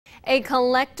A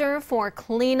collector for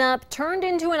cleanup turned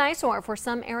into an eyesore for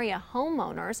some area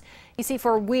homeowners. You see,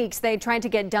 for weeks they tried to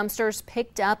get dumpsters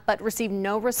picked up but received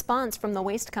no response from the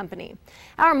waste company.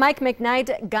 Our Mike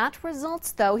McKnight got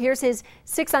results, though. Here's his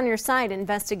 6 on Your Side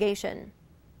investigation.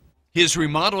 His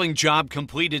remodeling job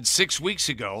completed 6 weeks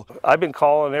ago. I've been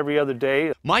calling every other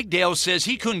day. Mike Dale says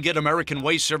he couldn't get American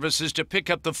Waste Services to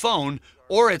pick up the phone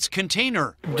or its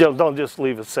container. Don't just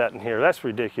leave it sitting here. That's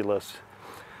ridiculous.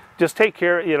 Just take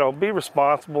care, be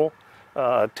responsible,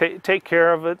 take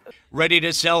care of it. Ready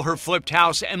to sell her flipped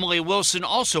house, Emily Wilson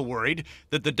also worried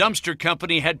that the dumpster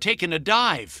company had taken a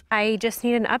dive. I just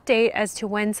need an update as to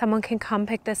when someone can come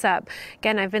pick this up.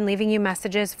 Again, I've been leaving you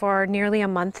messages for nearly a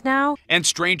month now. And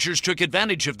strangers took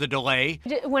advantage of the delay.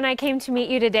 When I came to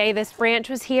meet you today, this branch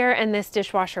was here and this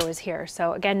dishwasher was here.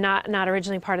 So again, not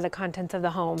originally part of the contents of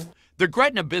the home. The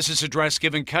Gretna business address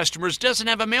given customers doesn't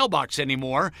have a mailbox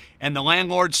anymore, and the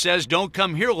landlord says don't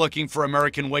come here looking for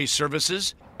American Waste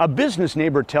Services. A business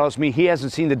neighbor tells me he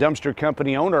hasn't seen the dumpster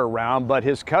company owner around, but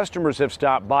his customers have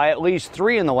stopped by at least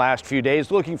 3 in the last few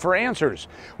days looking for answers.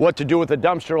 What to do with a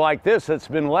dumpster like this that's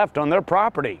been left on their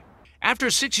property. After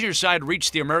 6 on Your Side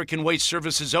reached the American Waste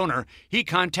Services owner, he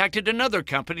contacted another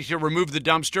company to remove the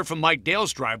dumpster from Mike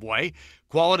Dale's driveway.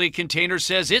 Quality Container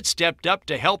says it stepped up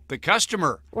to help the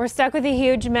customer. We're stuck with a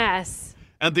huge mess.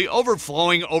 And the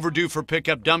overflowing, overdue for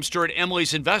pickup dumpster at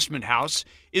Emily's investment house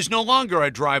is no longer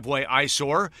a driveway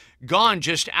eyesore, gone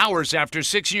just hours after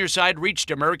 6 on Your Side reached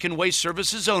American Waste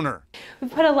Services owner. We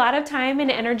put a lot of time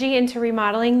and energy into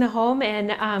remodeling the home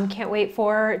and can't wait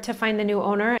to find the new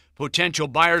owner. Potential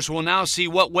buyers will now see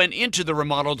what went into the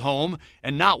remodeled home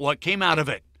and not what came out of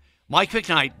it. Mike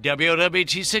McKnight,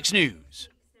 WOWT6 News.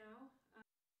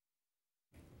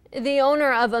 The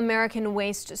owner of American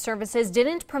Waste Services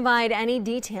didn't provide any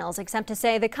details except to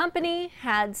say the company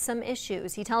had some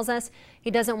issues. He tells us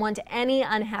he doesn't want any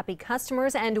unhappy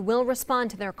customers and will respond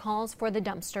to their calls for the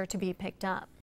dumpster to be picked up.